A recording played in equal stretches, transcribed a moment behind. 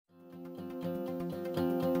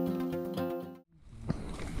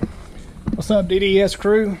What's up, DDS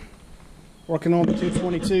crew? Working on the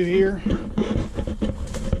 222 here.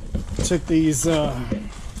 Took these,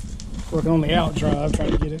 working on the out drive,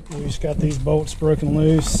 trying to get it loose. Got these bolts broken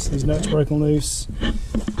loose, these nuts broken loose,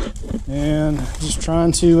 and just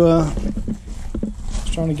trying to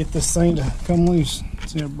get this thing to come loose.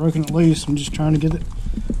 See, I've broken it loose. I'm just trying to get it,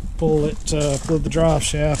 pull the drive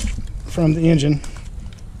shaft from the engine.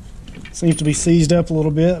 Seems to be seized up a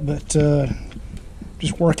little bit, but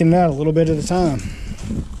just working it out a little bit at a time.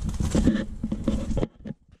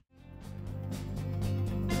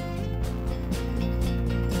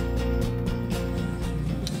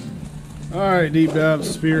 Alright, Deep Dive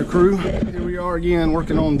Spear crew. Here we are again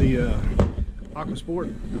working on the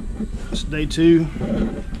Aquasport. It's day 2.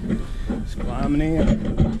 Just climbing in.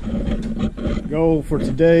 The goal for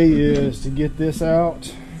today is to get this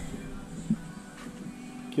out.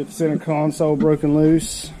 Get the center console broken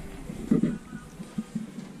loose.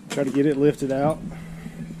 Try to get it lifted out.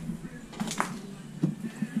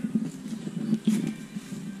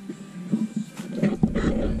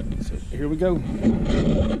 So here we go.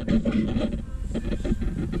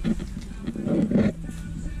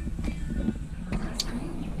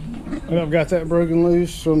 Well, I've got that broken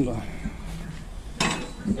loose from the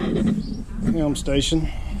helm station.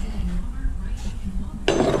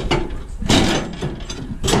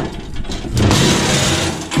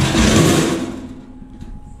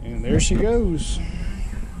 And there she goes.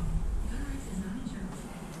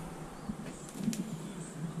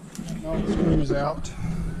 All the screws out.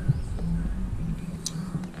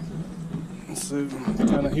 So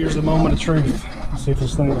kind of here's the moment of truth. Let's see if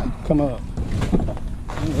this thing will come up.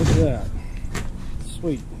 Oh, look at that.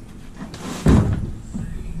 Sweet.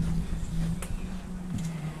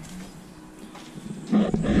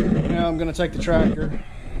 Now I'm going to take the tractor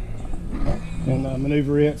and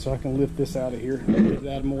maneuver it so I can lift this out of here, get it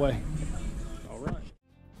out of my way. All right.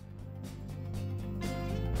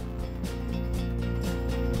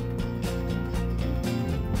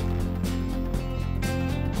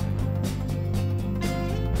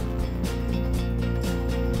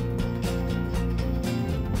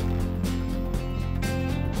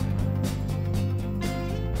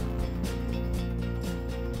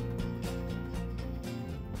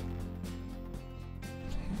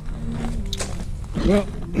 Well,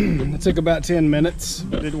 it took about 10 minutes,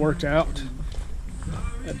 but it worked out.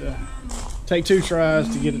 Had to take 2 tries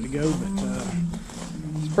to get it to go, but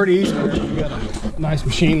it's pretty easy whenever you got a nice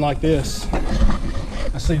machine like this.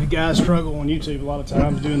 I see the guys struggle on YouTube a lot of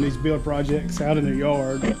times doing these build projects out in their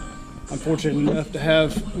yard. I'm fortunate enough to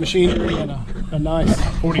have machinery and a nice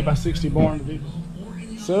 40 by 60 barn to do.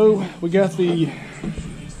 So we got the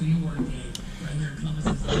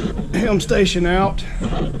helm station out.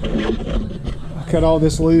 Cut all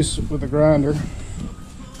this loose with a grinder.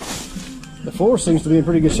 The floor seems to be in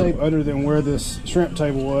pretty good shape other than where this shrimp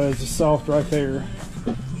table was. It's soft right there.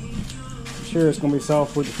 I'm sure it's going to be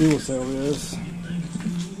soft where the fuel cell is.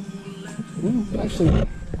 Actually,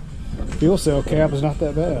 the fuel cell cap is not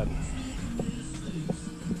that bad.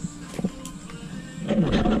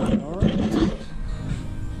 Alright.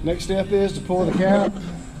 Next step is to pull the cap,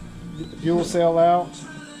 get the fuel cell out.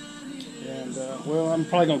 Well, I'm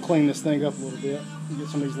probably going to clean this thing up a little bit and get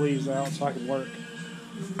some of these leaves out so I can work.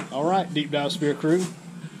 All right, Deep Dive Spear crew,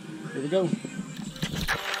 here we go.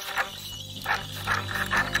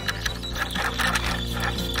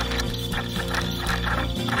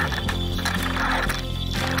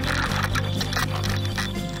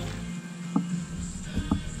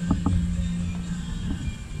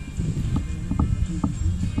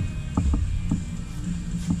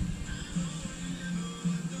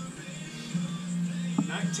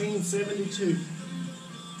 $19.72.